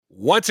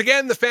Once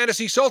again, the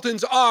Fantasy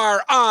Sultans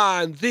are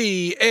on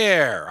the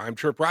air. I'm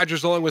Trip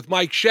Rogers along with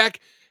Mike Sheck,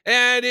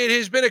 and it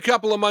has been a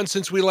couple of months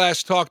since we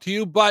last talked to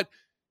you, but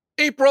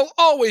April,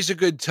 always a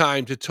good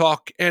time to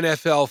talk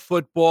NFL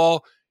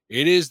football.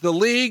 It is the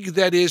league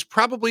that is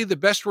probably the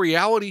best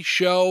reality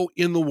show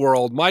in the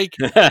world. Mike,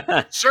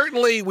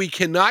 certainly we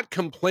cannot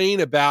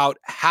complain about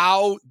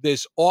how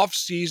this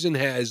offseason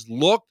has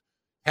looked,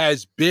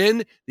 has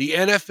been. The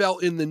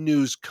NFL in the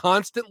news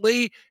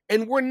constantly,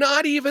 and we're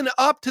not even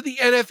up to the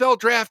NFL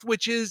draft,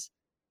 which is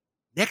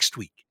next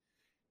week.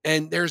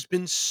 And there's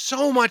been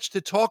so much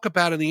to talk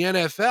about in the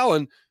NFL.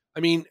 And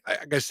I mean,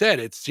 like I said,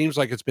 it seems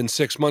like it's been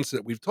 6 months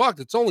that we've talked.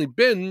 It's only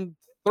been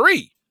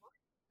 3.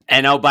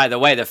 And oh, by the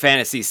way, the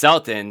Fantasy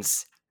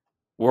Sultans,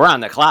 we're on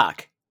the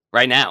clock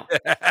right now.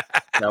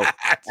 So,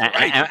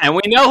 right. and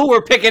we know who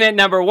we're picking at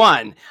number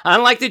 1.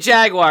 Unlike the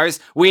Jaguars,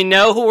 we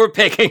know who we're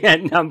picking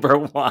at number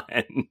 1.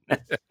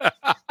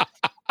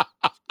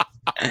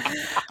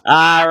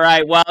 All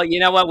right. Well, you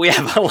know what? We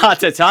have a lot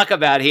to talk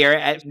about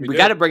here. We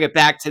got to bring it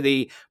back to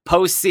the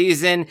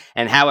postseason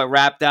and how it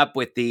wrapped up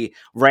with the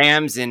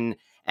Rams and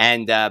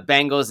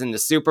Bengals in the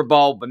Super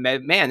Bowl. But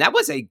man, that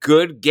was a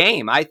good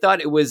game. I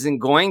thought it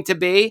wasn't going to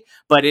be,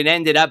 but it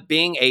ended up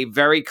being a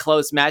very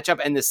close matchup.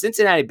 And the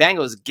Cincinnati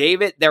Bengals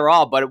gave it their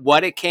all. But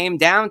what it came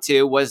down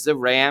to was the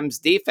Rams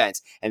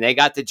defense, and they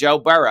got to Joe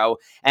Burrow.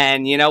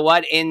 And you know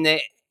what? In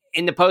the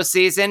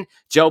postseason,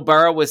 Joe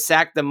Burrow was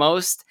sacked the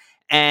most.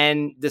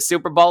 And the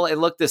Super Bowl, it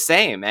looked the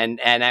same. And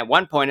at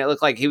one point, it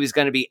looked like he was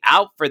going to be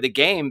out for the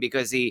game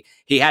because he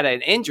had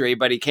an injury,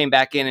 but he came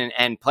back in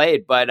and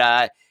played.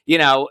 But,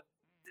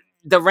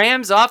 the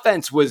Rams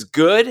offense was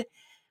good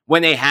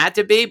when they had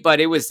to be,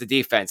 but it was the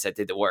defense that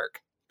did the work.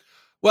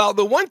 Well,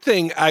 the one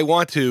thing I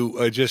want to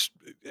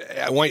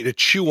I want you to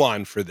chew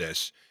on for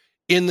this.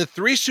 In the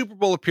 3 Super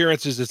Bowl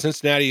appearances that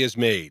Cincinnati has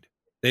made,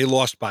 they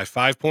lost by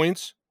 5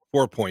 points,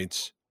 4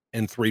 points,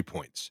 and 3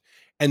 points.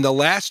 And the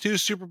last 2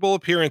 Super Bowl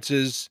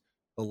appearances,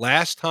 the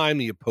last time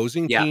the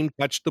opposing team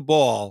touched the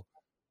ball,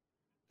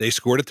 they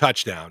scored a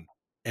touchdown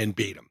and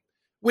beat them,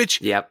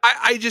 which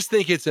I just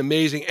think it's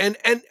amazing. And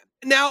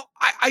now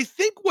I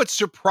think what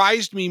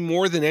surprised me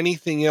more than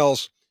anything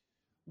else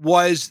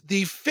was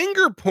the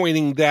finger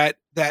pointing that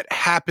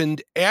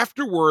happened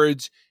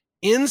afterwards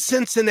in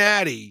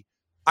Cincinnati.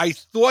 I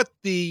thought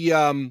they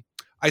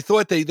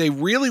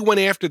really went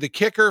after the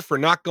kicker for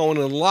not going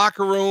in the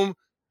locker room.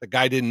 The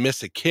guy didn't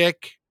miss a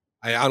kick.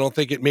 I don't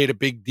think it made a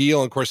big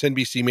deal. And of course,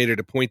 NBC made it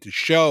a point to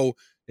show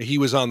that he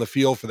was on the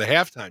field for the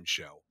halftime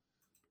show.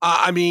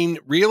 I mean,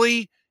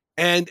 really?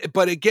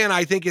 But again,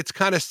 I think it's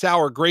kind of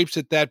sour grapes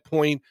at that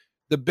point.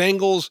 The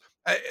Bengals,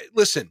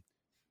 listen,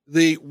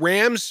 the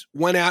Rams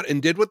went out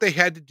and did what they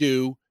had to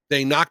do.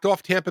 They knocked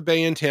off Tampa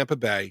Bay in Tampa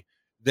Bay.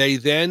 They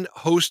then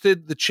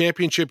hosted the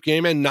championship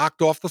game and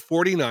knocked off the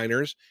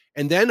 49ers,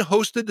 and then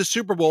hosted the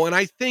Super Bowl. And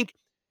I think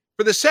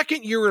for the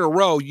second year in a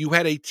row, you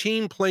had a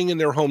team playing in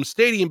their home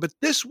stadium, but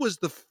this was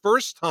the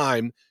first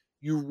time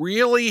you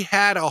really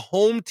had a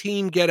home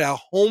team get a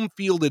home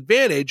field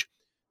advantage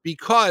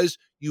because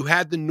you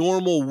had the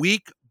normal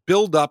week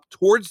build-up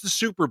towards the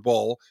Super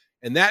Bowl,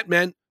 and that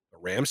meant the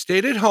Rams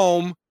stayed at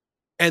home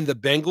and the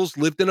Bengals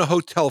lived in a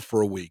hotel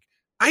for a week.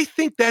 I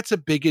think that's a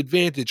big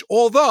advantage.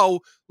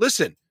 Although,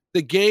 listen,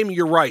 the game,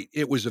 you're right,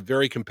 it was a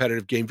very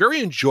competitive game,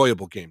 very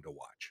enjoyable game to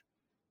watch.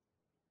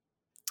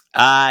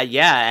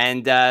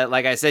 And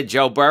like I said,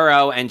 Joe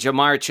Burrow and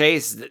Jamar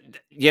Chase,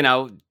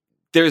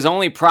 there's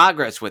only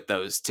progress with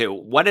those two.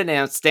 What an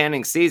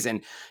outstanding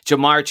season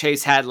Jamar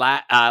Chase had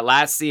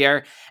last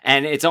year,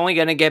 and it's only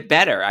going to get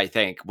better, I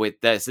think,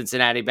 with the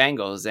Cincinnati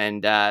Bengals.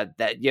 And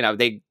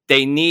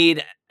they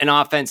need an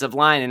offensive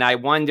line, and I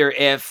wonder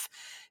if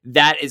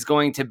that is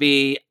going to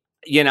be,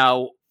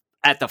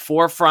 at the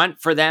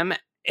forefront for them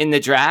in the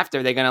draft.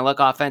 Are they going to look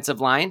offensive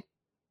line?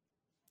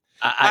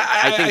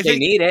 I think they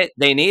need it.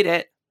 They need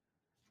it.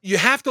 You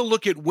have to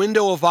look at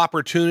window of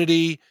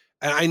opportunity.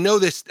 And I know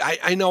this,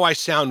 I know I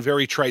sound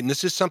very trite, and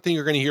this is something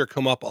you're going to hear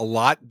come up a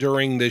lot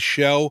during this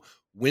show.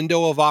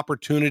 Window of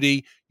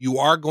opportunity. You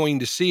are going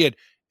to see it.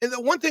 And the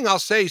one thing I'll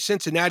say,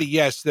 Cincinnati,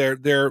 yes,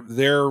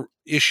 their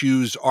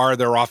issues are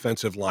their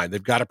offensive line.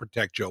 They've got to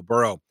protect Joe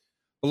Burrow.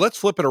 But let's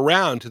flip it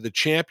around to the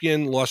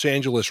champion Los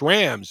Angeles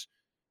Rams.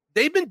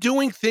 They've been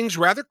doing things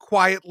rather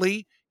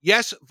quietly.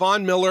 Yes,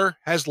 Von Miller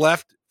has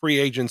left free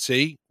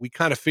agency. We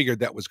kind of figured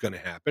that was going to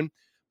happen.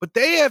 But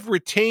they have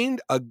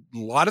retained a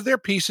lot of their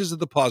pieces of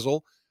the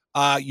puzzle.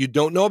 You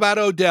don't know about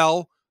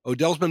Odell.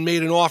 Odell's been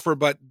made an offer,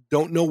 but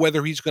don't know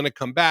whether he's going to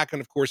come back.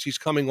 And, of course, he's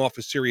coming off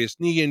a serious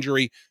knee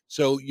injury.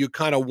 So you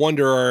kind of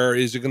wonder,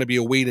 is it going to be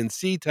a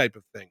wait-and-see type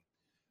of thing?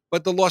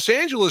 But the Los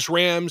Angeles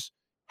Rams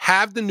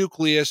have the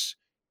nucleus,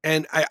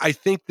 and I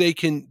think they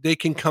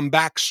can come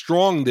back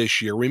strong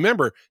this year.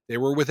 Remember, they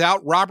were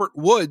without Robert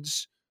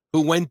Woods,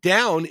 who went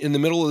down in the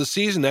middle of the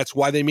season. That's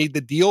why they made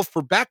the deal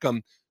for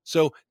Beckham.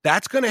 So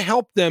that's going to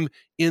help them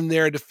in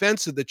their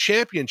defense of the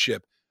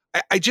championship.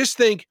 I just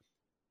think,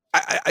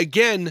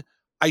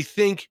 I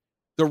think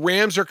the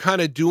Rams are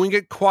kind of doing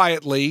it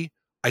quietly.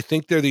 I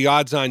think they're the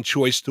odds-on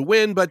choice to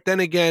win, but then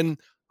again,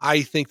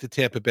 I think the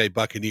Tampa Bay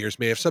Buccaneers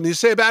may have something to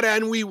say about it,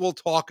 and we will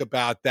talk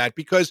about that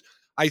because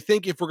I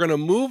think if we're going to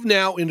move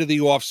now into the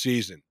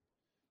offseason,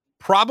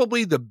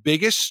 probably the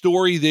biggest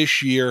story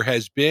this year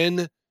has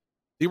been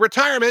the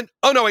retirement.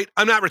 Oh, no, wait,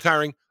 I'm not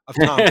retiring, of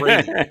Tom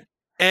Brady.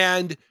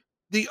 And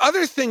the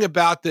other thing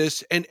about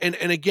this, and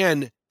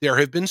again, there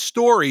have been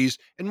stories,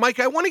 and Mike,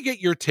 I want to get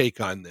your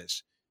take on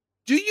this.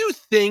 Do you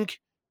think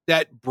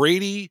that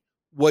Brady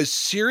was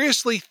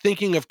seriously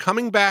thinking of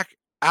coming back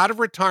out of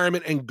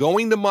retirement and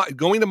going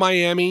to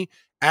Miami,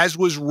 as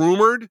was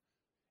rumored,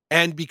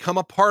 and become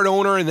a part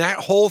owner and that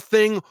whole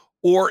thing?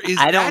 Or is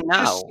I that don't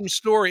just know. some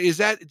story? Is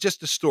that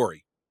just a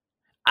story?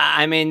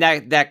 I mean,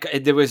 that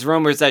there was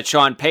rumors that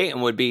Sean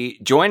Payton would be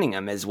joining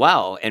him as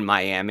well in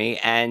Miami,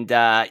 and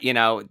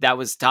that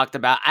was talked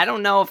about. I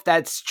don't know if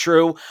that's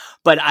true,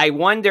 but I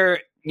wonder.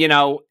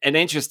 An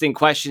interesting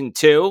question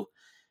too.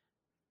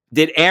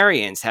 Did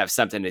Arians have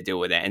something to do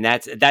with it? And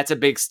that's a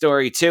big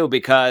story too,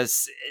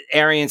 because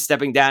Arians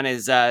stepping down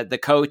as the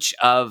coach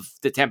of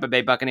the Tampa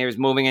Bay Buccaneers,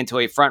 moving into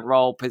a front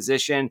role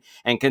position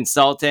and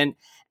consultant.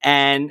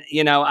 And,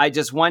 I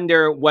just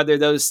wonder whether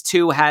those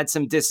two had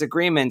some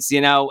disagreements.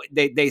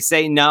 They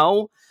say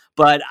no,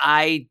 but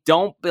I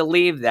don't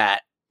believe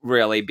that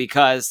really,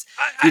 because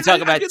you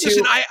talk about two.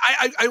 Listen,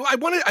 I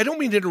want to. I don't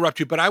mean to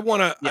interrupt you, but I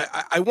want to.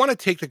 Yeah. I want to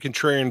take the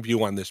contrarian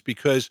view on this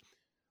because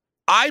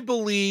I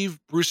believe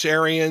Bruce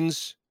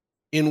Arians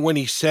when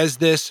he says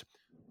this.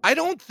 I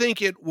don't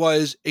think it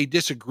was a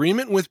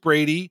disagreement with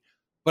Brady,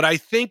 but I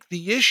think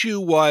the issue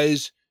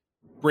was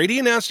Brady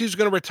announced he was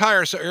going to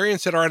retire. So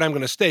Arians said, all right, I'm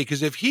going to stay.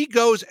 Because if he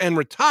goes and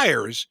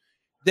retires,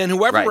 then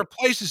whoever Right.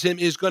 replaces him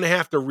is going to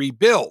have to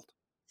rebuild.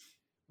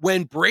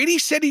 When Brady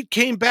said he'd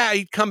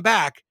come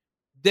back,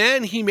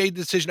 then he made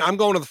the decision, I'm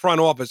going to the front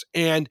office.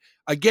 And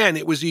again,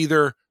 it was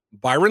either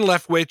Byron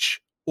Leftwich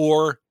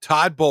or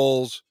Todd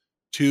Bowles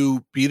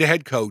to be the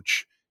head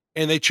coach.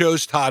 And they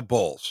chose Todd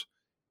Bowles.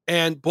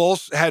 And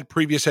Bowles had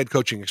previous head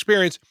coaching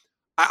experience.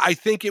 I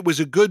think it was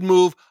a good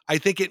move. I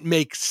think it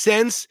makes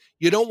sense.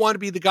 You don't want to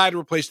be the guy to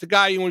replace the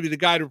guy. You want to be the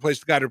guy to replace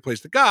the guy to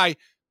replace the guy.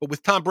 But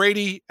with Tom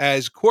Brady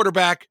as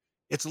quarterback,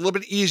 it's a little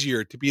bit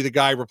easier to be the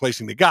guy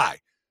replacing the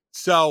guy.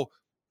 So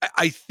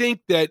I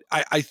think that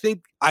I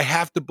think I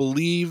have to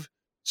believe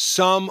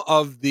some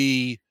of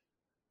the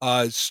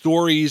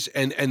stories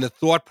and the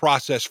thought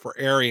process for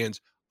Arians.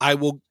 I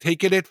will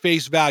take it at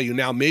face value.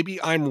 Now,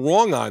 maybe I'm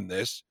wrong on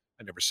this.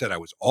 I never said I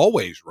was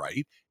always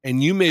right,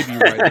 and you may be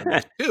right on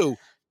this too.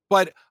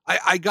 But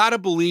I got to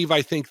believe,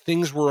 I think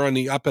things were on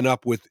the up and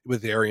up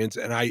with Arians.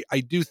 And I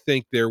do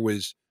think there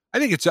was, I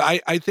think it's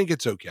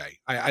okay.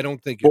 I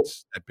don't think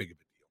it's that big of a deal.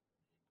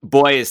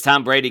 Boy, is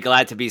Tom Brady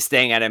glad to be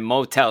staying at a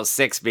Motel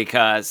 6,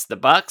 because the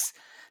Bucs,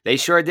 they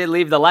sure did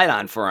leave the light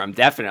on for him.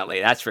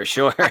 Definitely. That's for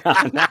sure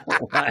on that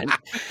one.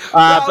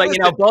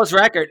 But Bowles'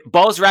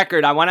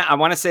 record, I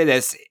want to say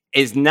this,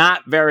 is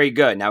not very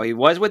good. Now, he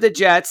was with the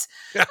Jets,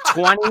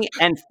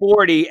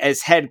 20-40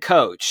 as head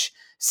coach.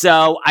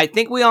 So I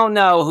think we all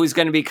know who's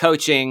going to be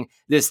coaching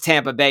this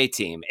Tampa Bay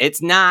team.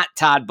 It's not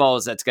Todd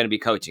Bowles that's going to be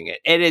coaching it.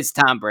 It is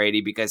Tom Brady,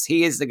 because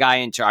he is the guy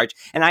in charge.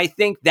 And I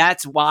think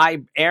that's why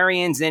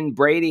Arians and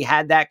Brady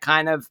had that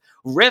kind of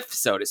riff,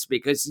 so to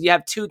speak, because you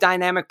have two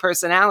dynamic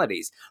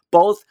personalities.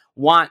 Both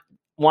want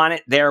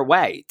it their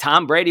way.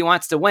 Tom Brady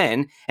wants to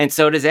win, and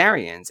so does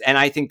Arians. And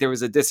I think there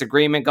was a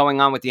disagreement going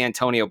on with the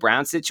Antonio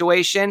Brown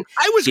situation.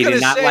 I was going to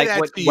say like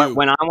what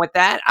went on with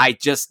that. I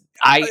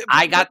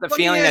got the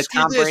feeling that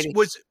Tom Brady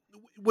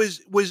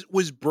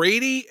was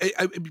Brady.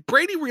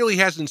 Brady really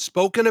hasn't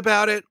spoken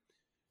about it.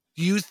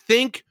 Do you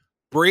think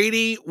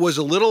Brady was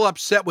a little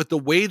upset with the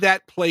way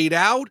that played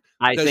out?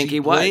 I think he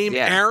blame was.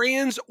 Yeah.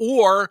 Arians,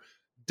 or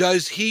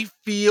does he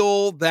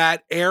feel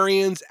that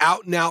Arians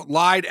out and out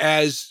lied,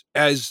 as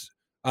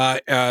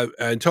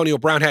Antonio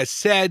Brown has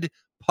said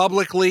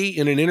publicly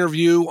in an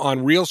interview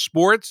on Real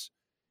Sports,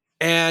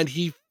 and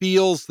he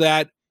feels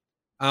that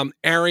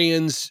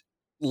Arians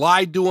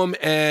lied to him,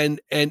 and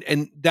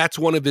that's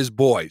one of his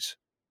boys?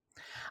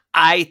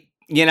 I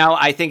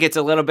think it's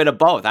a little bit of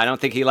both. I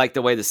don't think he liked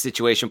the way the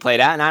situation played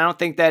out, and I don't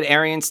think that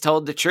Arians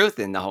told the truth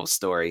in the whole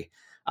story.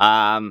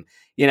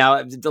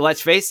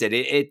 Let's face it,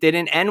 it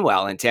didn't end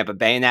well in Tampa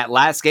Bay. And that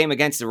last game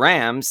against the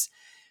Rams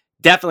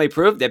definitely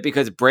proved it,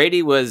 because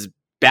Brady was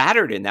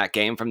battered in that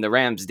game from the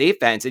Rams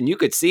defense, and you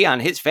could see on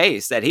his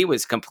face that he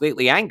was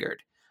completely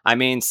angered. I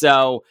mean,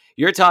 so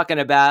you're talking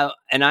about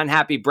an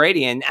unhappy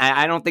Brady, and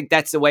I don't think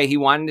that's the way he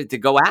wanted it to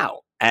go out.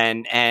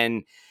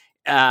 And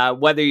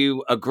whether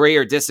you agree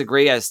or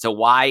disagree as to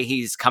why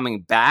he's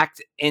coming back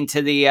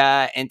into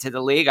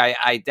the league,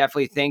 I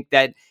definitely think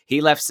that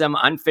he left some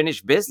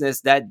unfinished business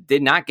that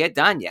did not get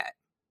done yet.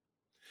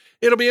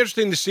 It'll be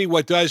interesting to see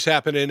what does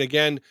happen. And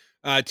again,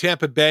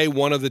 Tampa Bay,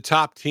 one of the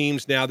top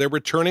teams now, they're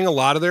returning a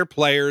lot of their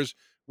players.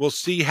 We'll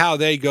see how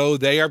they go.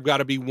 They have got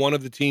to be one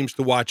of the teams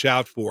to watch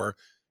out for.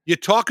 You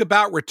talk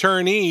about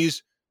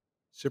returnees.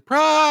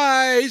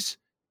 Surprise!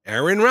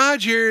 Aaron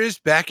Rodgers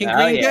back in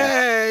Green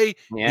Bay.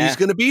 Yeah. He's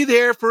going to be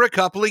there for a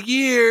couple of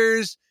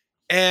years.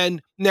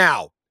 And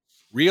now,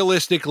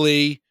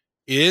 realistically,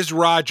 is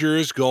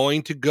Rodgers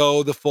going to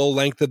go the full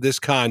length of this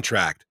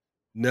contract?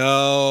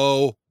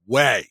 No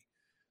way.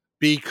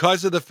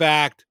 Because of the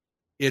fact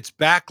it's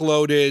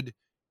backloaded,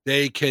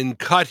 they can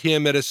cut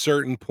him at a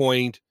certain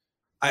point.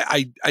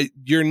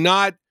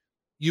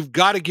 You've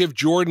got to give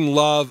Jordan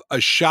Love a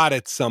shot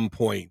at some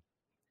point.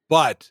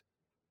 But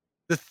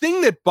the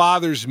thing that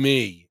bothers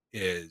me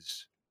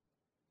is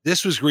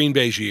this was Green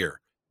Bay's year.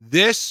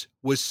 This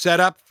was set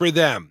up for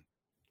them.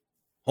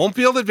 Home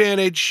field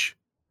advantage.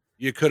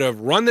 You could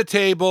have run the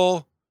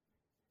table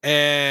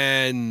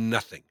and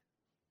nothing.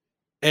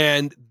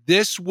 And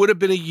this would have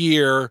been a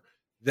year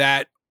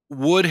that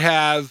would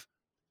have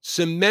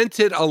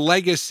cemented a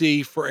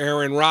legacy for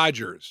Aaron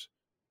Rodgers.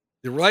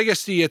 The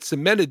legacy it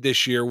cemented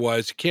this year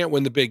was he can't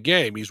win the big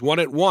game. He's won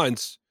it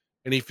once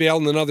and he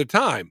failed another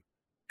time.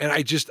 And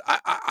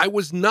I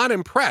was not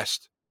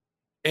impressed.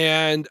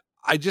 And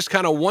I just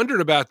kind of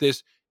wondered about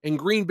this. And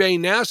Green Bay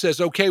now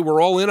says, okay,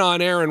 we're all in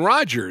on Aaron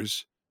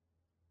Rodgers.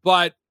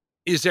 But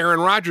is Aaron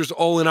Rodgers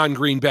all in on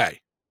Green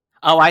Bay?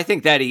 Oh, I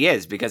think that he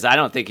is, because I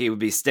don't think he would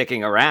be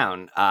sticking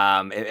around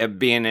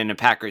being in a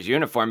Packers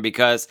uniform,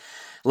 because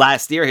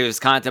last year he was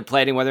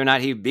contemplating whether or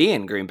not he'd be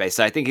in Green Bay.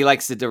 So I think he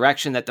likes the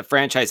direction that the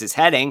franchise is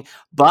heading,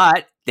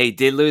 but they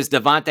did lose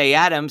Davante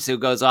Adams, who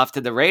goes off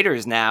to the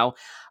Raiders now.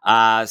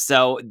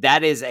 So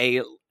that is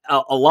a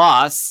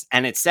loss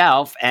in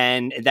itself.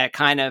 And that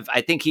kind of,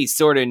 I think he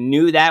sort of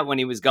knew that when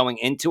he was going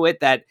into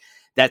it, that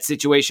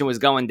situation was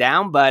going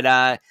down.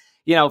 But,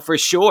 for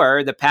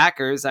sure, the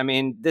Packers, I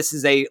mean, this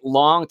is a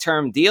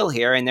long-term deal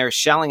here, and they're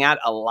shelling out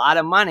a lot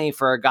of money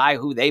for a guy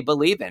who they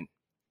believe in.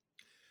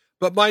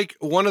 But, Mike,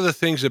 one of the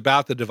things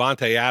about the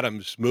Davante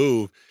Adams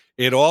move,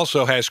 it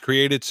also has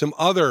created some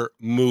other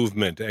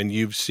movement. And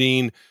you've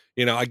seen,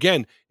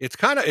 again,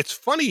 it's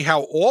funny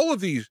how all of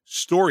these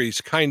stories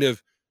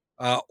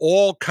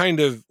all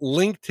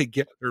link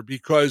together,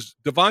 because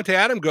Davante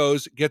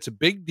Adams gets a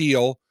big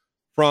deal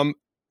from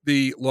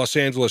the Los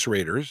Angeles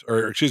Raiders,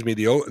 or excuse me,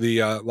 the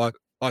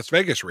Las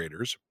Vegas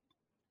Raiders.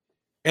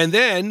 And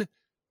then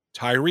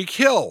Tyreek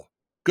Hill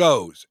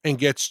goes and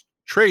gets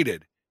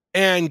traded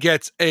and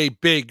gets a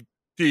big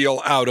deal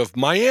out of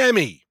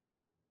Miami.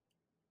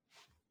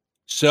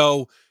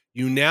 So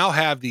you now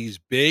have these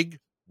big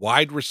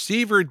wide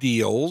receiver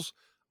deals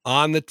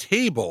on the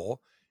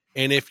table.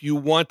 And if you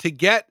want to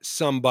get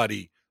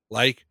somebody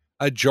like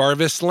a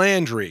Jarvis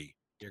Landry,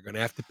 you're going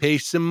to have to pay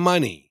some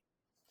money.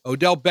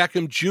 Odell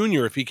Beckham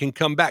Jr., if he can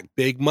come back,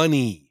 big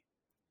money.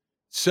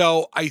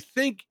 So I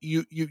think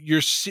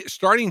you're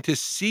starting to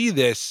see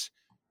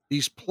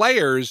these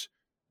players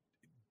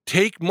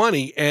take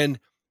money. And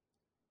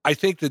I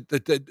think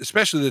that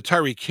especially the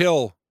Tyreek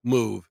Hill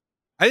move,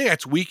 I think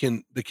that's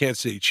weakened the Kansas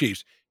City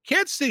Chiefs.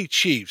 Kansas City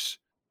Chiefs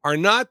are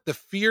not the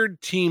feared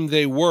team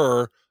they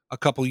were a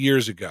couple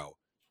years ago.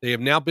 They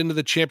have now been to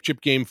the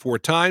championship game 4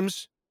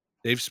 times.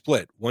 They've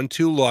split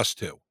 1-2, lost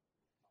 2.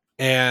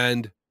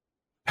 And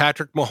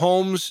Patrick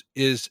Mahomes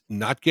is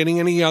not getting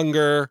any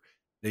younger.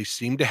 They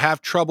seem to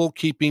have trouble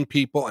keeping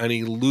people, and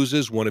he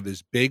loses one of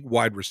his big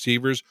wide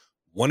receivers,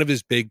 one of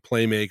his big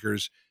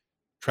playmakers.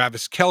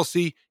 Travis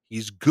Kelce,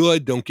 he's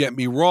good, don't get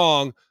me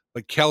wrong,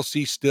 but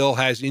Kelce still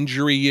has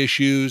injury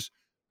issues.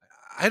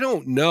 I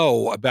don't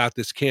know about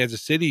this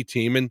Kansas City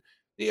team. And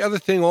the other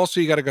thing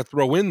also you got to go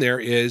throw in there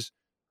is,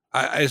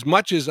 as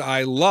much as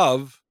I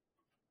love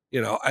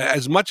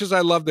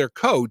their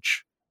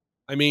coach,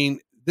 I mean,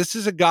 this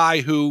is a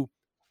guy who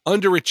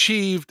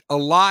underachieved a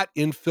lot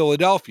in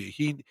Philadelphia.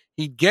 He'd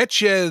get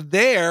you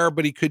there,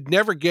 but he could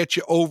never get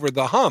you over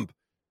the hump.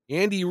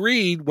 Andy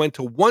Reid went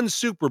to 1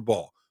 Super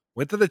Bowl,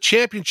 went to the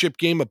championship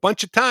game a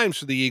bunch of times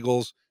for the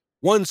Eagles,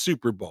 1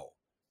 Super Bowl.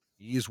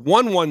 He's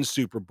won 1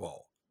 Super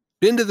Bowl,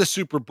 been to the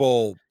Super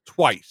Bowl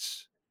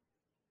twice,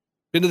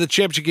 been to the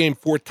championship game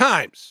 4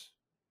 times.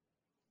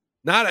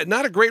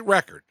 Not a great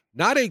record.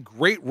 Not a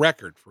great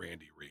record for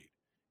Andy Reid.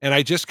 And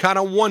I just kind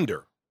of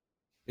wonder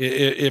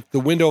if the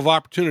window of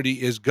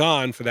opportunity is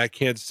gone for that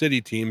Kansas City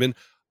team. And,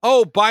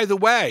 oh, by the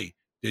way,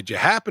 did you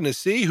happen to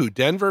see who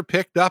Denver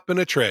picked up in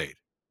a trade?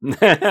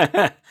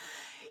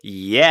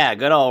 Yeah,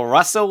 good old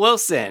Russell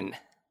Wilson.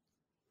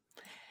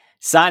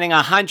 Signing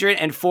a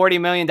 $140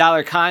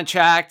 million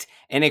contract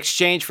in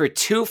exchange for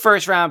 2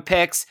 first-round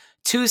picks,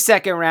 2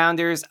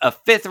 second-rounders, a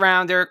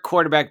 5th-rounder,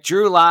 quarterback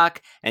Drew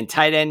Lock, and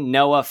tight end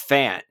Noah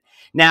Fant.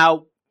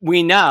 Now,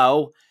 we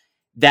know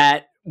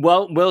that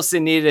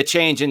Wilson needed a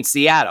change in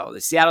Seattle. The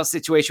Seattle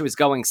situation was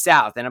going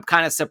south, and I'm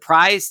kind of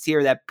surprised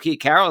here that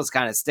Pete Carroll is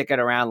kind of sticking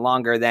around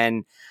longer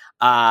than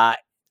I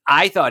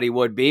thought he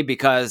would be,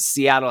 because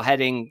Seattle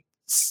heading,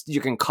 you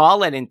can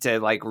call it, into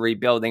like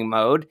rebuilding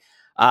mode.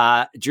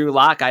 Drew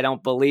Lock, I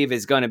don't believe,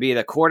 is going to be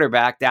the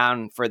quarterback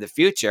down for the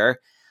future.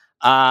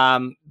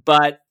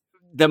 But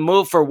the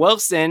move for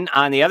Wilson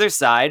on the other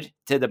side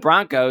to the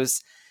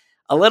Broncos,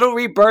 a little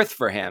rebirth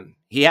for him.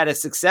 He had a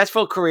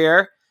successful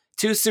career,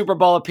 2 Super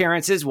Bowl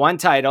appearances, 1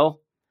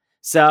 title.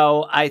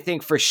 So I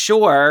think for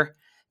sure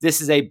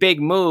this is a big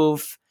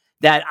move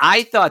that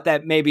I thought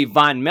that maybe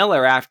Von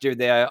Miller, after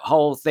the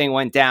whole thing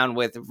went down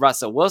with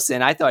Russell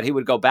Wilson, I thought he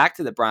would go back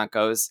to the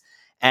Broncos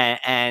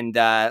and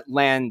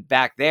land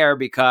back there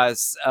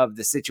because of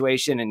the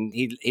situation, and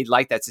he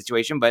liked that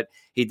situation, but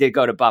he did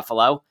go to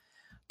Buffalo.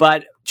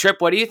 But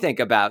Trip, what do you think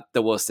about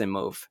the Wilson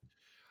move?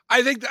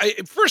 I think,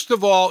 first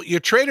of all, you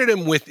traded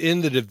him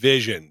within the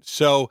division.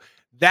 So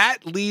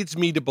that leads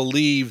me to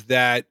believe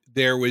that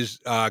there was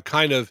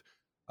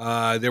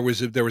there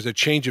was a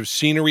change of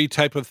scenery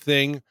type of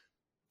thing,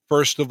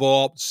 first of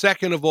all.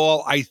 Second of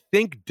all, I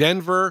think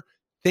Denver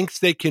thinks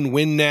they can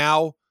win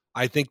now.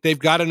 I think they've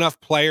got enough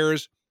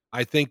players.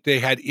 I think they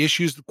had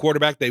issues with the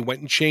quarterback. They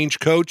went and changed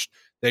coach.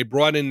 They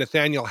brought in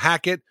Nathaniel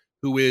Hackett,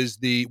 who was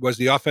the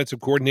offensive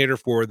coordinator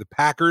for the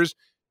Packers.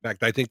 In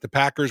fact, I think the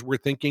Packers were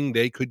thinking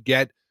they could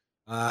get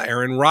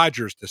Aaron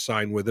Rodgers to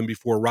sign with him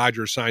before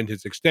Rodgers signed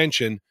his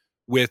extension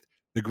with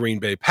the Green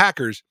Bay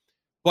Packers.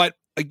 But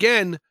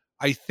again,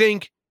 I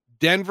think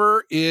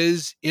Denver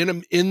is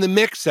in the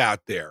mix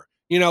out there.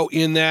 You know,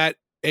 in that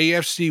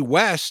AFC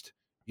West,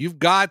 you've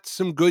got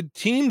some good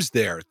teams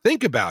there.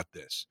 Think about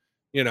this.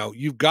 You know,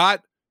 you've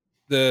got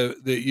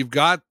you've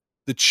got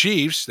the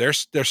Chiefs. They're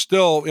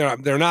still, you know,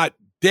 they're not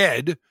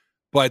dead,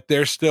 but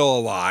they're still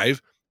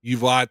alive.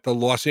 You've got the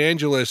Las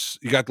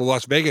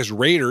Vegas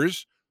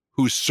Raiders,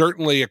 who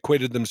certainly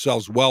acquitted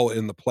themselves well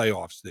in the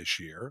playoffs this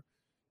year.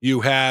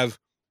 You have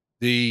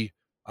the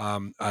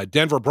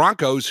Denver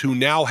Broncos, who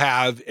now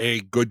have a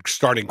good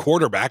starting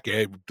quarterback,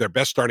 their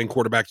best starting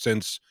quarterback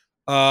since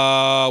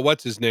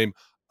what's his name?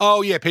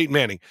 Oh yeah, Peyton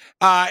Manning.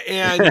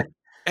 And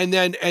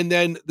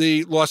then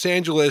the Los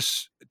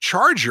Angeles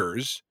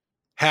Chargers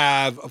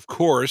have, of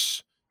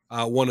course,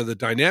 one of the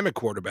dynamic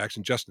quarterbacks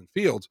in Justin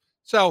Fields.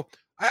 So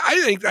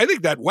I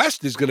think that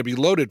West is going to be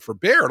loaded for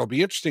bear. It'll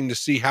be interesting to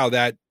see how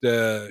that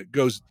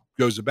goes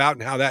about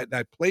and how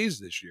that plays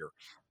this year.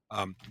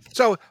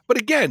 But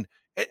again,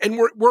 and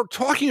we're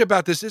talking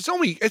about this. It's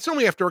only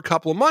after a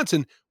couple of months,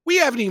 and we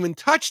haven't even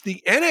touched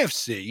the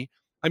NFC.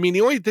 I mean,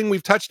 the only thing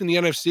we've touched in the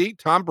NFC,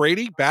 Tom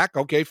Brady back,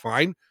 okay,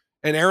 fine,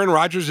 and Aaron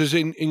Rodgers is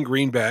in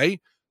Green Bay.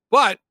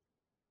 But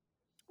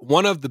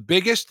one of the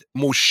biggest,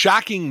 most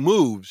shocking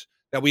moves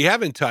that we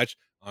haven't touched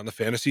on the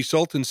Fantasy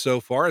Sultans so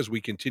far, as we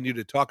continue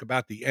to talk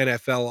about the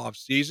NFL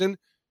offseason,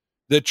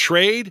 the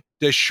trade,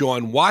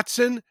 Deshaun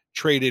Watson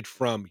traded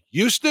from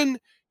Houston.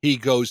 He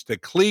goes to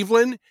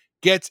Cleveland,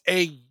 gets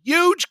a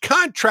huge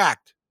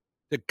contract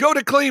to go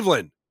to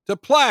Cleveland to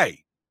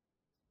play.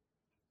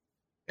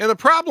 And the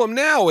problem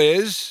now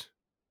is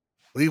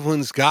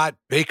Cleveland's got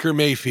Baker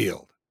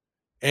Mayfield,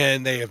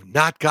 and they have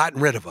not gotten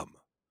rid of him.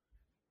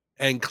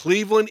 And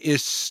Cleveland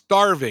is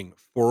starving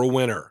for a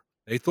winner.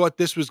 They thought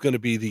this was going to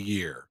be the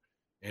year,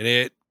 and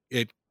it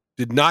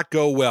did not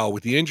go well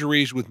with the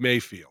injuries with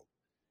Mayfield.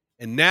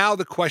 And now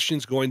the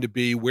question's going to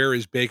be, where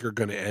is Baker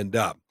going to end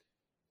up?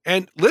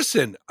 And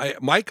listen,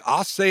 Mike,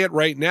 I'll say it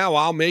right now.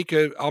 I'll make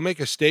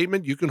a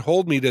statement. You can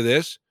hold me to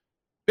this.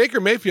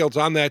 Baker Mayfield's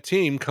on that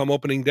team come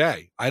opening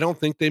day. I don't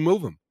think they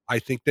move him. I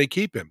think they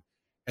keep him.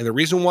 And the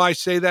reason why I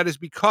say that is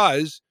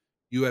because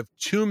you have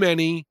too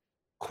many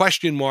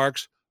question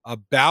marks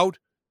about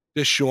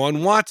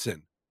Deshaun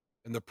Watson.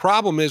 And the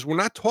problem is, we're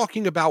not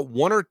talking about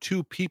one or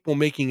two people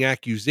making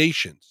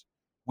accusations.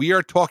 We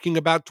are talking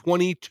about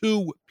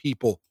 22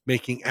 people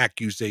making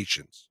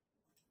accusations.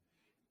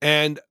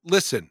 And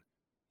listen,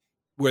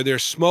 where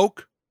there's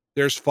smoke,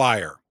 there's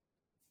fire.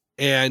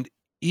 And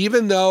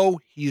even though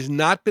he's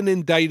not been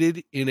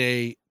indicted in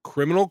a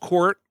criminal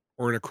court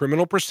or in a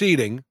criminal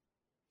proceeding,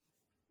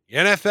 the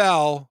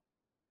NFL,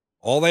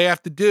 all they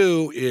have to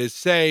do is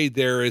say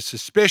there is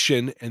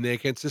suspicion, and they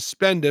can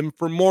suspend him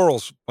for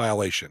morals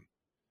violation.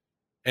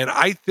 And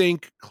I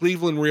think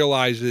Cleveland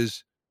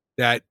realizes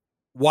that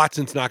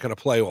Watson's not going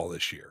to play all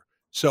this year.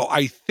 So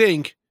I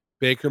think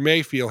Baker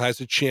Mayfield has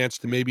a chance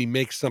to maybe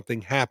make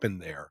something happen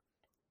there.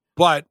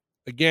 But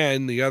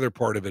again, the other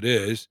part of it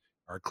is,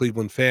 are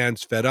Cleveland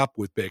fans fed up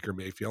with Baker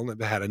Mayfield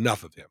and have had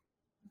enough of him?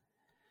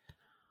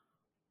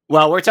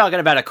 Well, we're talking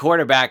about a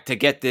quarterback to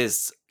get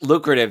this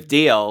lucrative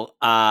deal.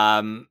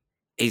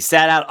 He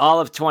sat out all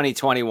of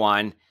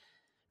 2021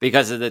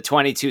 because of the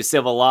 22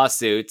 civil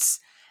lawsuits.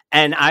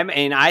 And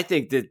I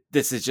think that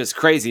this is just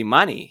crazy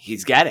money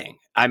he's getting.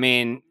 I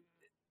mean,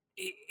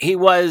 he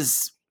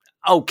was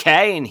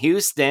okay in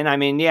Houston. I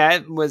mean, yeah,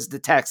 it was the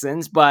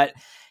Texans, but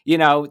you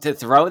know, to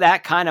throw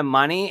that kind of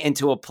money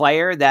into a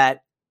player that,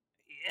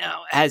 you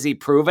know, has he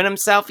proven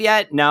himself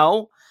yet?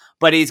 No.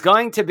 But he's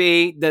going to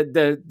be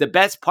the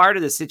best part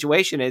of the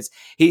situation is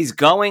he's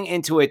going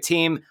into a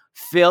team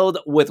filled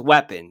with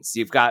weapons.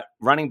 You've got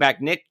running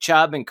back Nick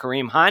Chubb and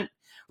Kareem Hunt,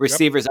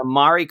 receivers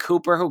Amari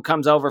Cooper, who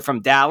comes over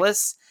from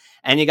Dallas,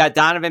 and you got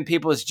Donovan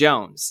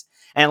Peoples-Jones.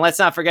 And let's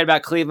not forget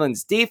about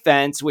Cleveland's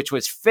defense, which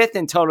was 5th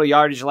in total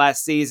yardage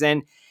last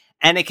season,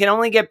 and it can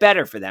only get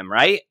better for them,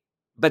 right?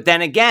 But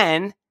then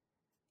again,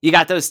 you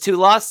got those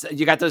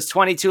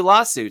 22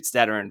 lawsuits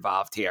that are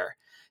involved here.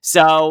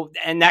 So,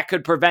 and that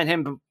could prevent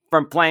him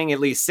from playing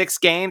at least 6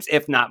 games,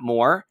 if not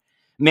more.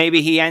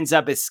 Maybe he ends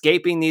up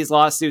escaping these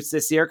lawsuits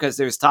this year because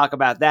there's talk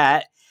about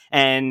that.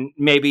 and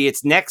maybe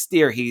it's next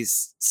year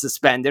he's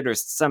suspended or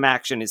some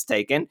action is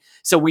taken.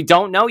 So we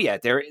don't know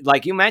yet. There,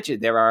 like you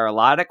mentioned, there are a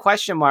lot of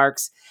question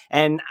marks.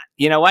 And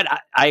you know what?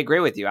 I agree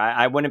with you.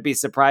 I wouldn't be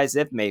surprised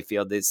if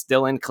Mayfield is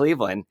still in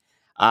Cleveland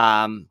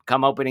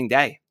come opening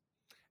day.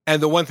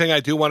 And the one thing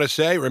I do want to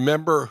say,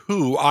 remember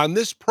who on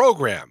this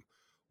program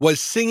was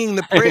singing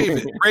the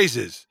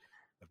praises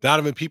of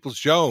Donovan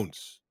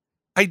Peoples-Jones.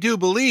 I do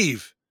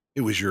believe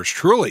it was yours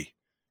truly,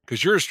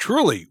 because yours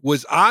truly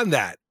was on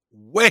that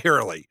way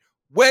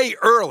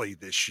early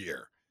this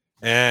year.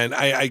 And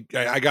I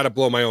got to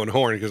blow my own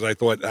horn because I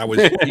thought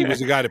he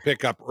was a guy to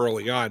pick up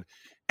early on.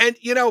 And,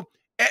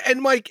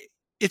 and Mike,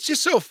 it's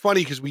just so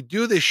funny because we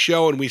do this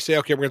show and we say,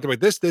 okay, we're going to talk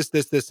about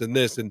this, and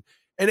this.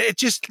 And it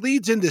just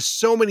leads into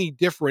so many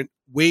different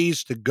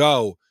ways to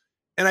go.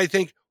 And I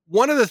think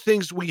one of the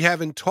things we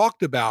haven't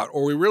talked about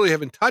or we really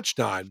haven't touched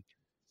on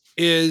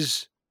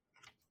is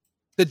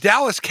the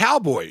Dallas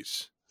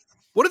Cowboys.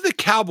 What have the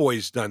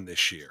Cowboys done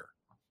this year?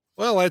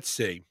 Well, let's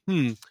see.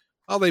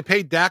 Well, they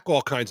paid Dak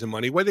all kinds of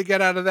money. What did they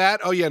get out of that?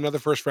 Oh, yeah, another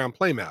first-round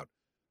playout.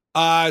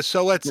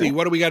 So let's see.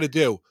 What do we got to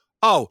do?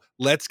 Oh,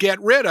 let's get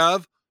rid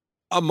of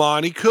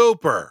Amani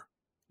Cooper.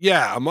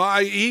 Yeah,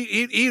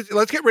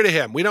 let's get rid of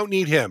him. We don't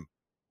need him.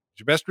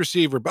 Your best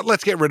receiver, but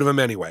let's get rid of him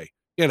anyway.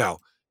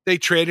 They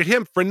traded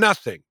him for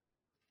nothing.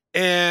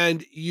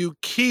 And you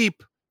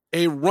keep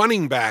a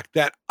running back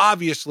that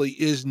obviously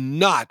is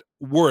not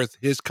worth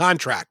his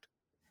contract.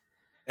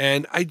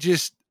 And I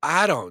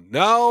don't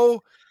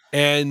know.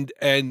 And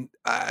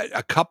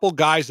a couple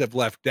guys have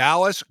left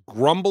Dallas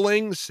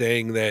grumbling,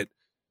 saying that,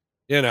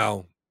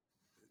 that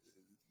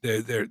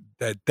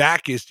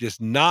Dak is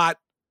just not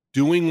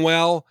doing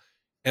well.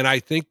 And I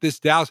think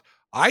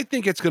I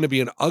think it's going to be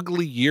an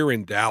ugly year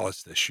in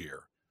Dallas this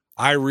year.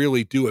 I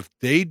really do. If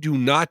they do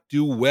not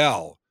do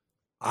well,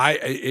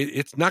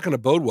 it's not going to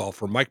bode well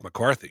for Mike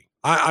McCarthy.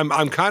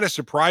 I'm kind of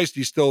surprised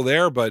he's still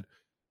there, but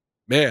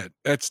man,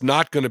 that's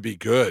not going to be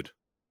good.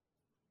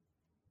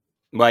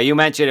 Well, you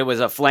mentioned it was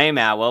a flame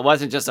out. Well, it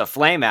wasn't just a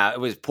flame out. It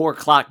was poor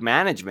clock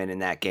management in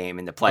that game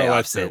in the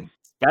playoffs,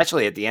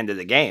 especially at the end of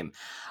the game.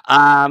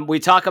 We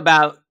talk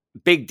about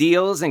big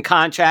deals and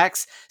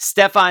contracts.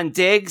 Stephon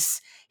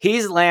Diggs,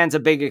 he lands a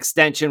big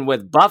extension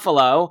with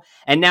Buffalo,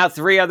 and now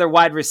 3 other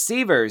wide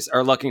receivers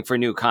are looking for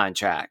new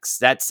contracts.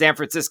 That's San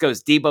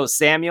Francisco's Deebo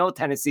Samuel,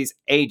 Tennessee's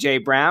A.J.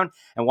 Brown,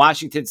 and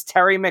Washington's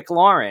Terry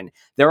McLaurin.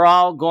 They're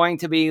all going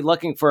to be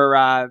looking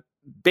for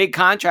big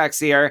contracts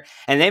here,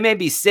 and they may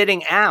be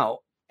sitting out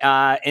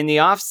in the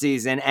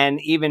offseason and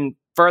even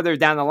further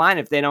down the line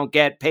if they don't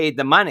get paid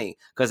the money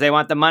because they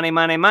want the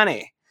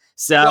money.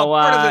 So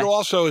part of it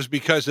also is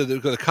because of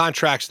the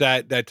contracts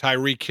that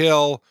Tyreek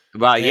Hill,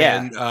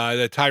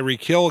 that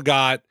Tyreek Hill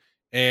got,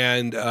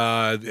 and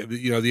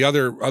the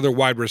other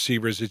wide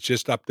receivers. It's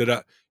just upped it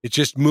up. It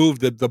just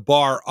moved the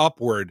bar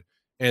upward,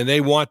 and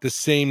they want the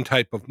same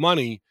type of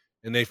money,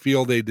 and they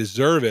feel they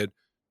deserve it.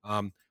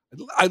 I'm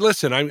going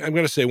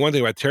to say one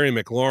thing about Terry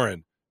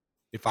McLaurin.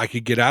 If I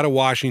could get out of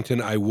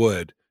Washington, I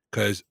would,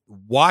 because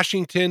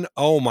Washington,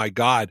 oh my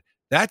God,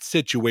 that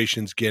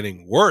situation's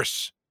getting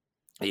worse.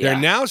 Yeah.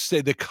 They're now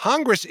saying the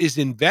Congress is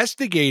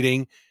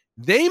investigating.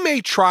 They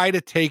may try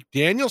to take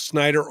Daniel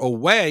Snyder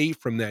away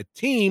from that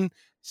team,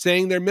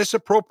 saying they're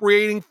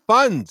misappropriating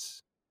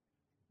funds.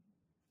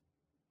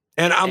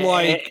 And I'm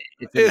like,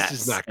 this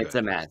is not good. It's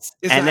a mess.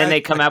 And then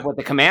they come up with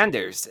the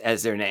Commanders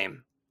as their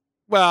name.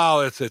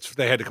 Well,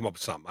 they had to come up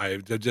with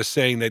something. They're just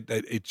saying that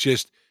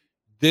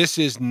this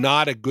is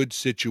not a good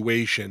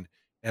situation.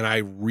 And I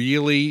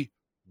really,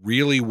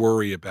 really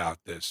worry about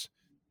this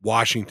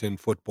Washington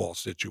football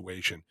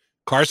situation.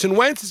 Carson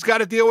Wentz has got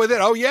to deal with it.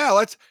 Oh yeah,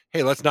 let's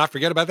not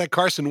forget about that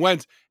Carson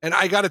Wentz. And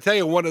I got to tell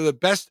you, one of the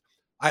best.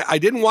 I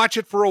didn't watch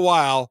it for a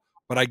while,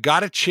 but I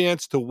got a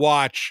chance to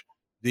watch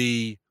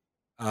the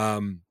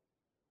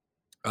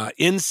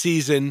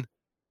in-season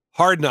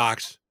Hard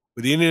Knocks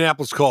with the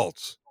Indianapolis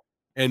Colts.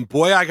 And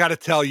boy, I got to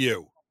tell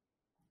you,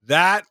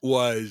 that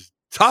was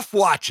tough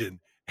watching.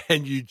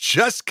 And you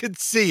just could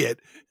see it,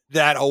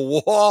 that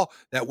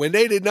when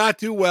they did not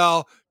do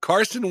well,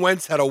 Carson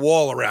Wentz had a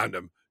wall around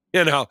him.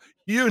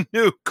 You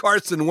knew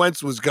Carson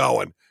Wentz was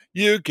going.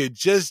 You could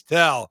just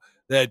tell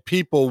that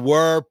people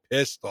were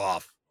pissed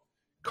off.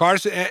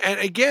 Carson, and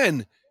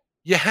again,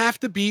 you have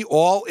to be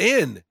all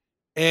in.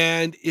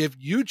 And if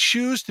you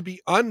choose to be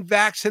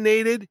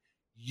unvaccinated,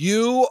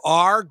 you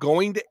are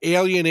going to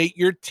alienate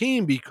your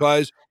team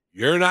because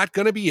you're not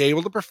going to be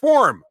able to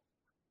perform.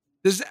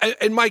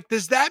 And Mike,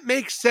 does that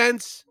make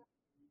sense?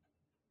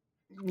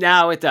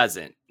 No, it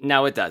doesn't.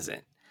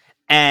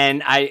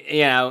 And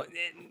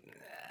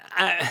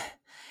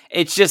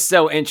it's just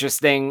so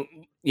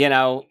interesting.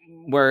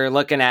 We're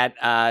looking at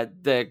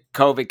the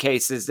COVID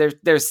cases.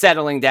 They're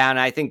settling down.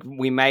 I think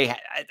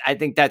I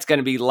think that's going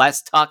to be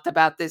less talked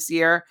about this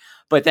year.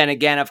 But then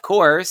again, of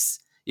course,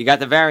 you got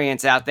the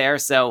variants out there.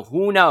 So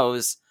who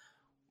knows,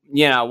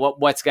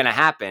 what's going to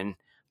happen.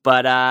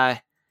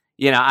 But,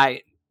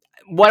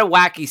 what a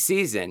wacky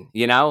season,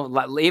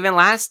 even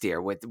last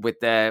year with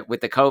the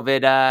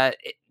COVID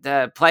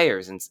the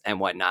players and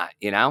whatnot,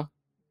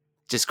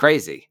 just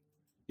crazy.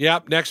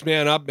 Yep, next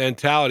man up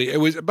mentality. It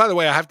was, by the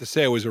way, I have to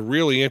say, it was a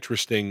really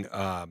interesting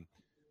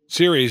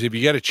series. If you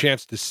get a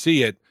chance to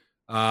see it,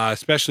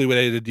 especially when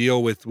they had to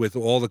deal with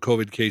all the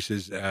COVID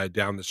cases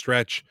down the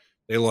stretch,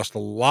 they lost a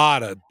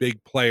lot of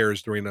big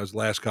players during those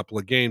last couple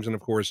of games, and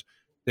of course,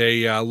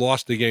 they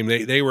lost the game.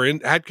 They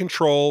had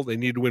control. They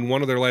needed to win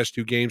one of their last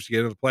two games to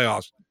get into the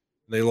playoffs,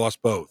 and they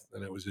lost both,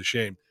 and it was a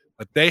shame.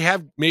 But they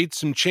have made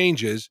some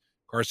changes.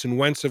 Carson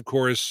Wentz, of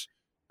course,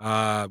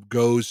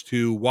 goes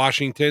to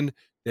Washington.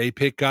 They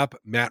pick up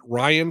Matt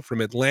Ryan from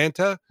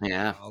Atlanta.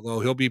 Yeah. Although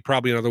he'll be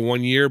probably another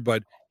 1 year,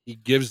 but he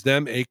gives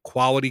them a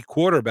quality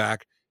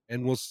quarterback,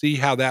 and we'll see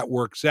how that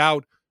works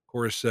out. Of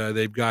course,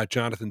 they've got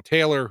Jonathan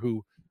Taylor,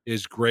 who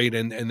is great,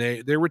 and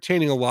they're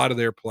retaining a lot of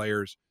their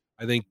players.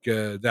 I think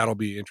that'll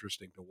be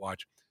interesting to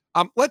watch.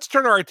 Let's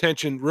turn our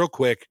attention real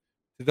quick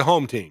to the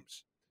home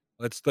teams.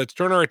 Let's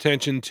turn our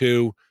attention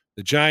to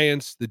the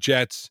Giants, the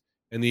Jets,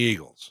 and the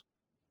Eagles.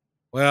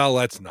 Well,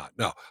 let's not.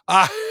 No.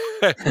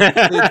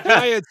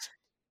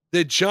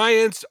 The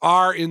Giants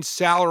are in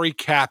salary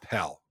cap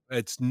hell.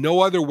 It's no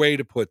other way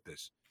to put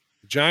this.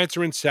 The Giants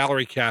are in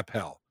salary cap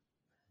hell.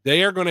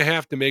 They are going to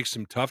have to make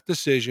some tough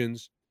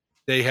decisions.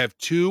 They have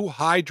two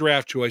high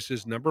draft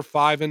choices, number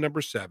 5 and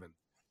number 7.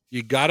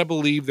 You got to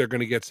believe they're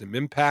going to get some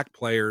impact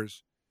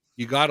players.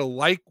 You got to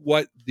like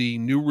what the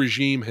new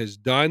regime has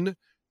done.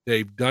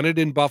 They've done it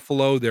in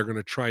Buffalo. They're going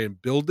to try and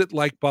build it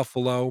like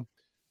Buffalo.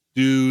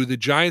 Do the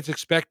Giants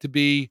expect to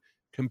be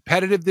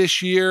competitive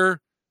this year?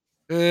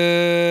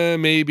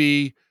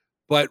 Maybe,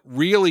 but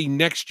really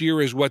next year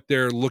is what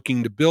they're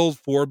looking to build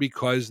for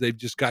because they've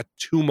just got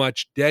too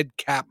much dead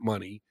cap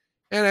money.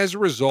 And as a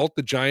result,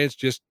 the Giants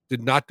just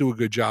did not do a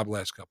good job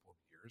last couple of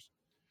years.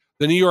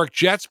 The New York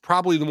Jets,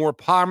 probably the more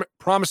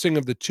promising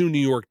of the two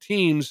New York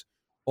teams,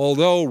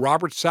 although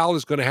Robert Saleh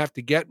is going to have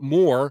to get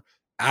more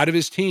out of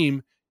his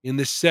team in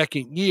the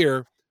second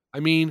year. I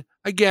mean,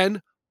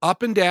 again,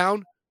 up and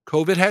down.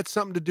 COVID had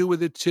something to do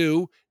with it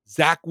too.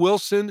 Zach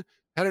Wilson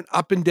had an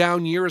up and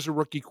down year as a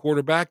rookie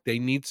quarterback. They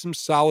need some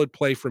solid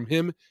play from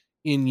him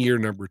in year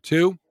number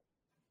 2.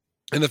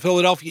 And the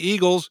Philadelphia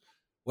Eagles,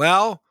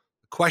 well,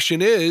 the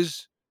question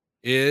is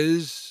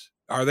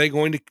are they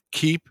going to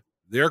keep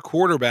their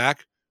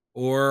quarterback,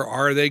 or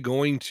are they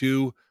going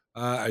to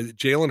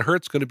Jalen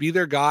Hurts going to be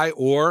their guy,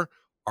 or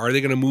are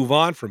they going to move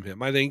on from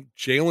him? I think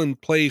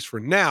Jalen plays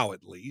for now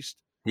at least.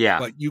 Yeah.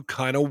 But you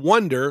kind of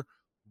wonder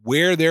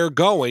where they're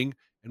going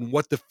and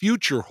what the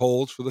future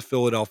holds for the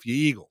Philadelphia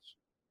Eagles.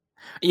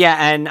 Yeah,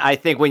 and I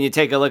think when you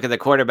take a look at the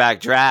quarterback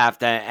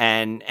draft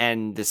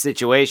and the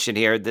situation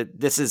here, that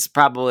this is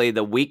probably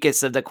the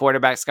weakest of the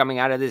quarterbacks coming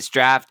out of this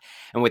draft.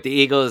 And with the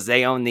Eagles,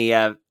 they own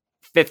the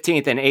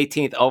 15th and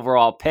 18th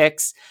overall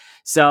picks.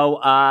 So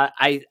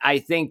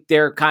I think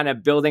they're kind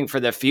of building for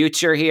the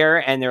future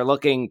here, and they're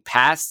looking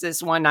past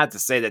this one. Not to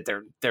say that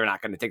they're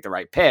not going to take the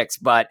right picks,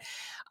 but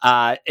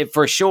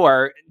for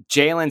sure,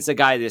 Jalen's the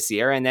guy this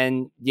year. And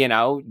then,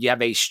 you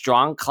have a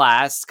strong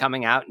class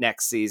coming out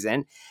next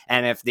season.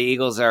 And if the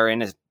Eagles are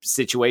in a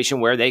situation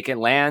where they can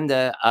land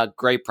a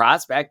great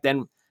prospect,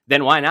 then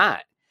why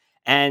not?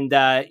 And,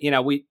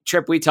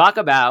 we talk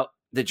about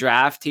the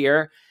draft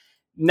here.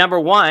 Number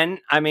one,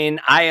 I mean,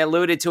 I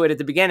alluded to it at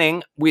the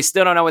beginning. We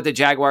still don't know what the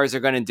Jaguars are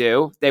going to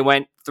do. They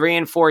went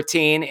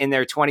 3-14 in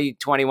their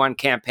 2021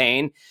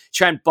 campaign.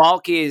 Trent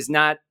Baalke is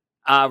not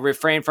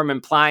refrain from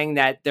implying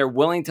that they're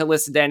willing to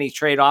listen to any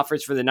trade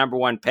offers for the number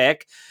 1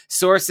 pick.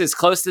 Sources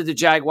close to the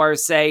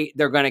Jaguars say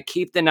they're going to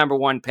keep the number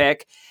 1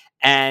 pick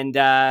and,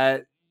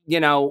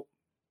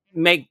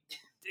 make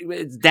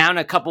down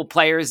a couple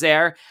players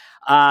there.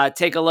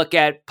 Take a look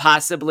at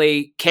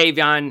possibly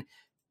Kayvon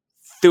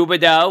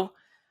Thibodeau.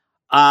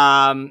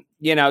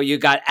 You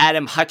got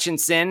Adam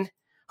Hutchinson,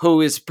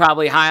 who is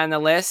probably high on the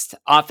list.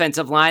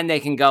 Offensive line,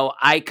 they can go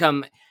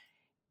Ikem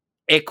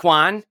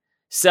Ikwan.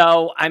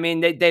 So, I mean,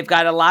 they've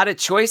got a lot of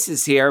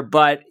choices here,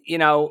 but,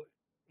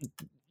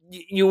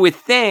 you would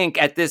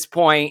think at this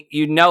point,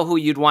 who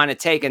you'd want to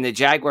take, and the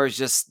Jaguars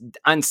just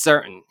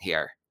uncertain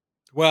here.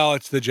 Well,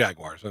 it's the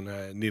Jaguars,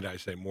 and need I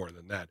say more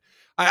than that?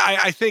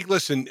 I think,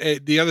 listen,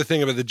 the other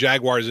thing about the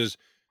Jaguars is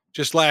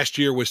just last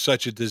year was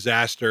such a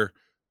disaster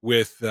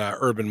with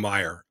Urban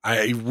Meyer.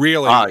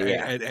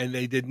 And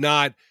they did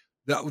not,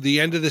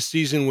 the end of the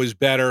season was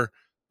better,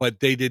 but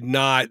they did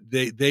not,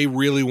 they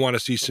really want to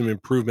see some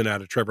improvement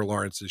out of Trevor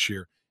Lawrence this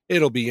year.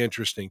 It'll be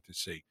interesting to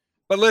see.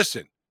 But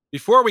listen,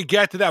 before we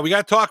get to that, we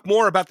got to talk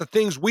more about the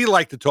things we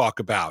like to talk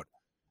about.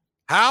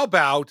 How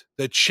about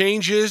the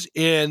changes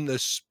in the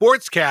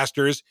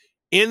sportscasters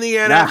in the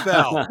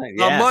NFL? Yes.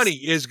 The money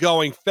is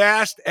going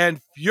fast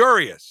and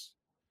furious.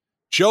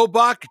 Joe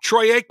Buck,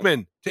 Troy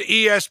Aikman to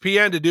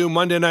ESPN to do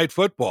Monday Night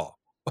Football.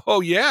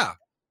 Oh, yeah.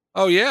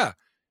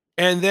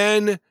 And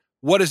then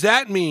what does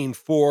that mean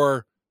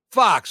for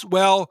Fox?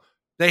 Well,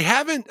 they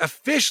haven't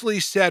officially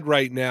said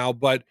right now,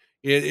 but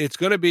it's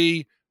going to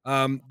be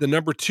the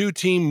number 2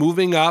 team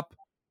moving up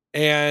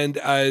and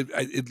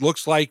it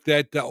looks like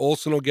that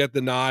Olsen will get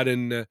the nod,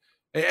 and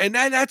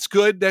that's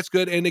good. That's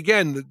good. And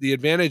again, the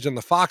advantage on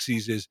the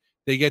Foxies is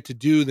they get to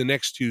do the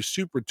next two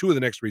of the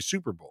next three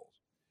Super Bowls.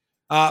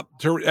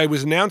 It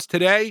was announced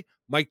today.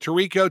 Mike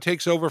Tirico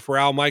takes over for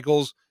Al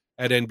Michaels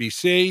at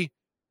NBC.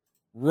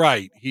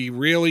 Right. He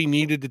really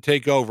needed to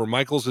take over.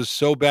 Michaels is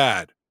so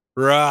bad.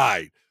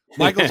 Right.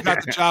 Michaels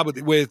got the job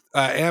with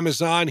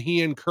Amazon.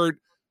 He and Kirk,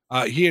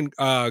 Kirk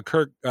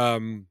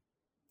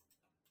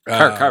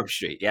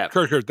Herbstreit, yeah.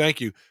 Kirk, thank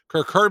you.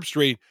 Kirk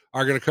Herbstreit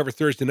are going to cover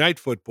Thursday Night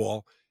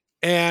Football.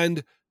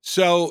 And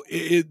so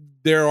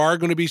there are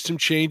going to be some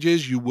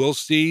changes. You will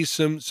see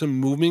some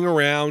moving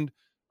around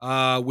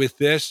with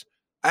this.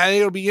 I think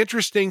it'll be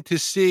interesting to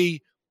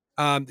see.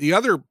 The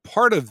other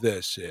part of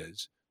this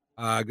is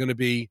going to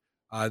be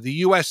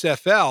the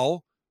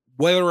USFL,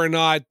 whether or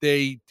not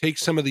they take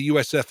some of the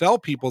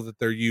USFL people that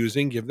they're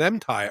using, give them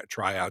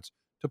tryouts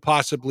to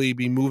possibly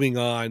be moving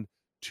on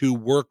to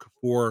work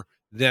for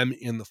them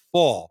in the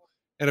fall.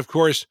 And of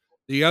course,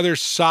 the other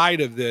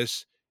side of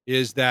this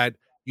is that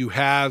you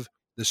have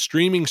the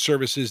streaming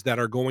services that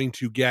are going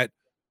to get,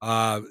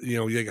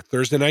 you get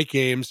Thursday night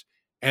games,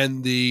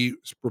 and the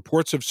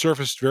reports have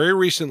surfaced very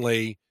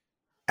recently.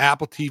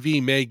 Apple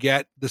TV may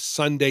get the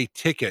Sunday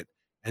ticket,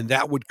 and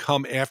that would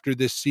come after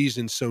this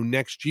season. So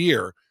next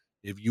year,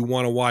 if you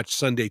want to watch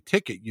Sunday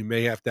ticket, you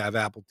may have to have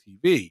Apple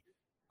TV.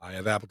 I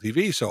have Apple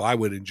TV, so I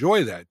would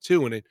enjoy that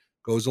too. And it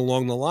goes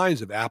along the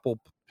lines of Apple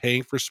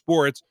paying for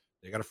sports.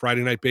 They got a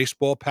Friday night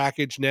baseball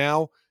package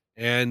now.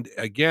 And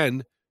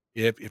again,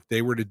 if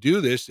they were to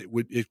do this,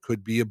 it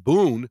could be a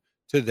boon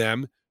to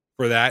them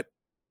for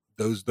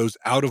those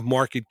out of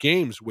market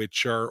games,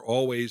 which are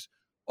always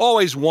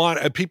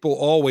people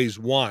always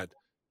want.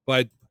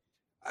 But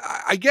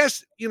I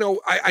guess,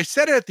 I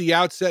said it at the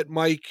outset,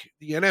 Mike,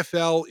 the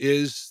NFL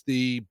is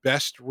the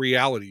best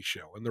reality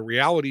show, and the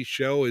reality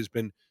show has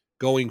been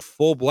going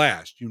full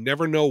blast. You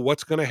never know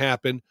what's going to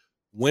happen,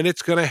 when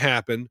it's going to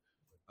happen,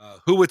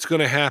 who it's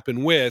going to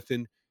happen with.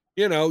 And,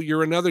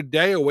 you're another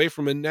day away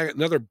from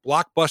another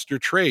blockbuster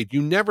trade.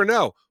 You never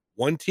know.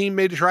 One team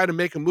may try to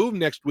make a move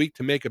next week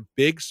to make a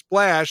big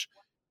splash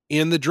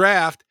in the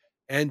draft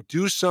and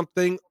do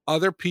something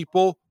other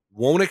people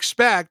won't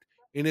expect.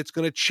 And it's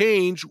going to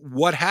change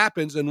what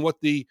happens and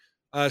what the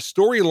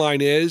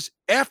storyline is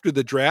after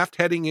the draft,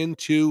 heading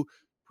into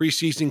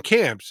preseason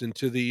camps,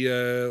 into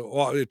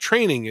the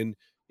training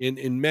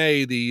in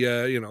May,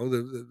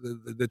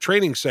 the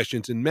training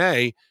sessions in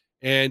May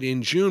and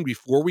in June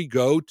before we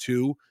go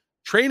to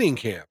training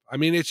camp. I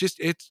mean,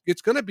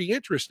 it's going to be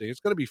interesting.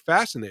 It's going to be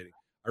fascinating.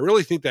 I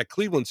really think that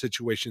Cleveland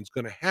situation is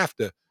going to have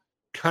to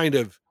kind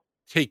of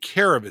take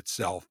care of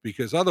itself,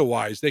 because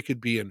otherwise they could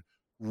be in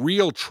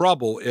real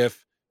trouble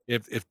if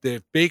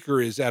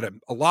Baker is at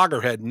a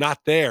loggerhead not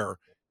there,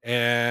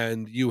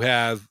 and you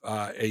have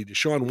a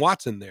Deshaun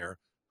Watson there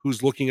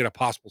who's looking at a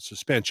possible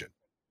suspension.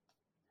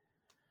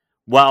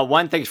 Well,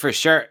 one thing's for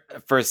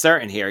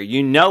certain here,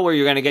 where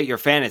you're going to get your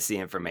fantasy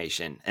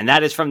information, and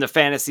that is from the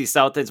Fantasy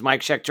Sultans,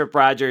 Mike Scheck, Trip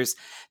Rogers.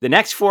 The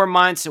next 4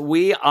 months,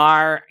 we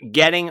are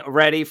getting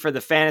ready for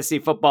the fantasy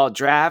football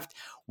draft.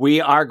 We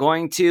are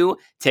going to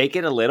take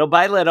it a little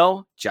by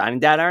little, jotting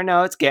down our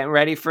notes, getting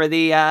ready for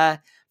the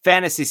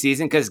fantasy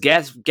season, because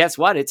guess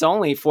what? It's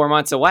only 4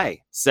 months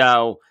away.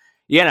 So,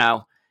 you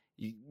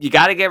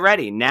got to get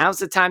ready. Now's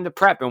the time to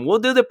prep, and we'll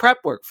do the prep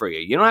work for you.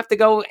 You don't have to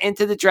go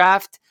into the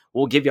draft.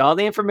 We'll give you all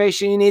the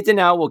information you need to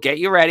know. We'll get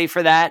you ready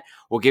for that.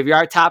 We'll give you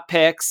our top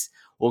picks.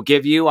 We'll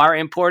give you our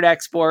import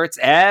exports.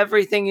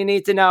 Everything you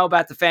need to know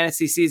about the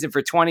fantasy season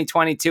for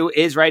 2022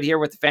 is right here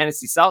with the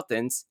Fantasy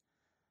Sultans.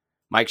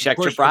 Mike Scheck,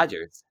 Trip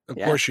Rogers. Of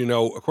course, you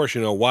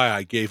know why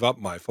I gave up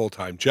my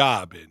full-time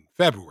job in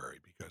February,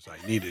 because I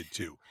needed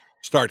to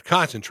start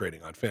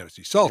concentrating on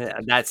Fantasy Sultans.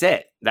 That's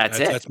it. That's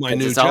it. That's my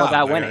new it's job. All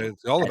about winning.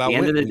 It's all about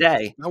winning. At the end of the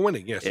day, it's about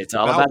winning. Yes, it's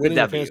all about winning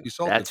the W. Fantasy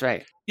Sultans. That's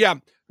right. Yeah,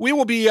 we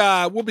will be.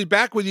 We'll be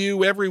back with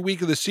you every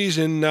week of the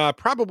season.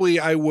 Probably,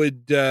 I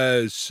would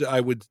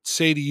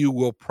say to you,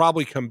 we'll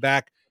probably come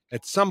back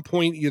at some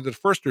point, either the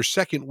first or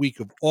second week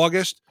of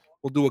August.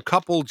 We'll do a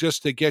couple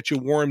just to get you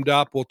warmed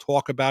up. We'll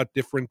talk about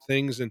different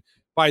things, and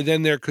by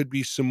then there could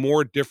be some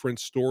more different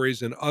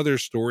stories and other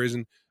stories,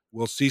 and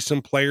we'll see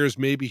some players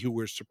maybe who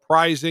were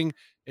surprising,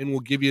 and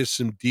we'll give you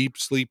some deep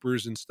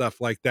sleepers and stuff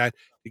like that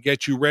to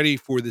get you ready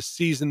for the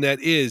season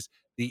that is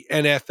the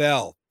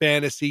NFL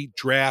fantasy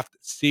draft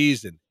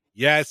season.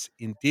 Yes,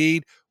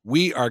 indeed,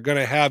 we are going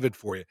to have it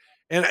for you.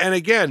 And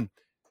again,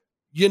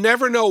 you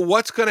never know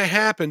what's going to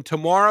happen.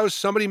 Tomorrow,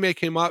 somebody may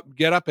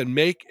get up and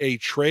make a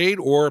trade,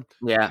 or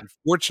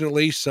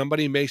unfortunately,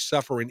 somebody may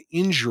suffer an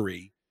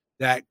injury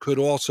that could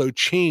also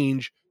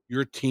change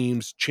your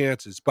team's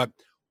chances. But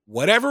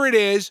whatever it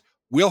is,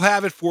 we'll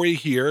have it for you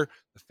here.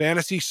 The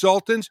Fantasy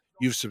Sultans,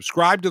 you've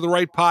subscribed to the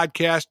right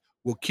podcast.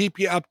 We'll keep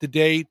you up to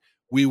date.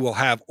 We will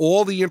have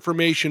all the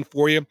information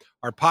for you.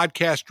 Our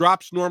podcast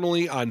drops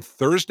normally on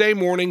Thursday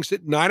mornings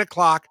at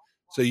 9:00,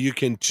 so you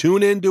can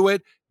tune into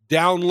it,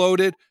 download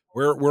it.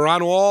 We're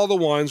on all the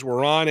ones.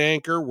 We're on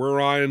Anchor. We're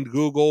on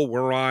Google.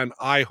 We're on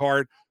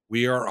iHeart.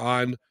 We are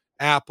on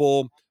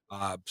Apple,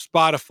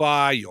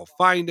 Spotify. You'll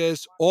find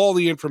us. All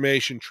the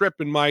information. Trip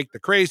and Mike, the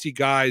crazy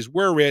guys.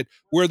 We're it.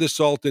 We're the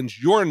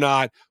Sultans. You're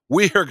not.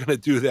 We are going to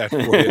do that for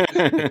you.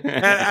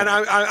 and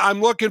I'm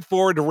looking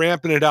forward to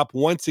ramping it up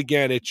once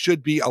again. It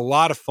should be a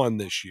lot of fun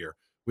this year.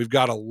 We've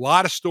got a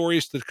lot of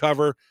stories to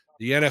cover.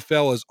 The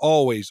NFL is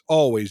always,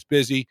 always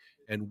busy,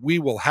 and we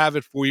will have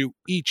it for you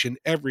each and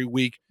every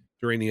week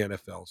during the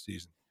NFL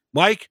season.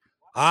 Mike,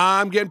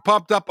 I'm getting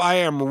pumped up. I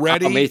am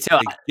ready me too.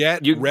 to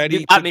get ready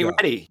you got to me go.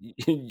 ready.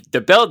 The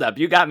build-up,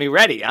 you got me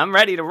ready. I'm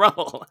ready to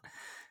roll.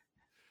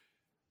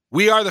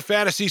 We are the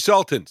Fantasy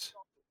Sultans.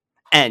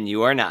 And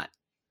you are not.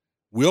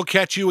 We'll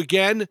catch you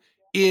again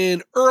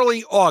in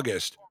early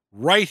August,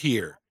 right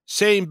here.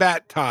 Same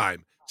bat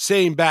time,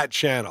 same bat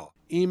channel.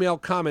 Email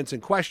comments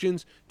and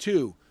questions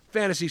to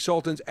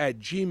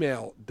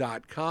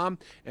fantasysultans@gmail.com.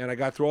 And I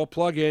got to throw a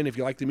plug in. If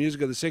you like the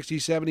music of the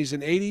 60s, 70s,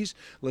 and 80s,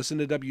 listen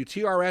to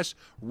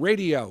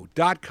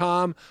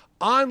WTRSradio.com,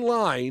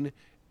 online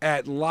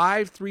at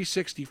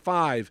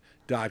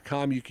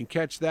live365.com. You can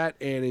catch that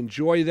and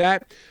enjoy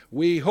that.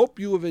 We hope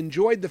you have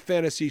enjoyed the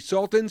Fantasy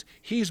Sultans.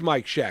 He's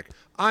Mike Scheck.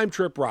 I'm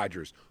Trip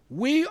Rogers.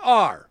 We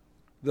are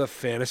the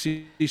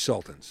Fantasy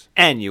Sultans.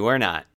 And you are not.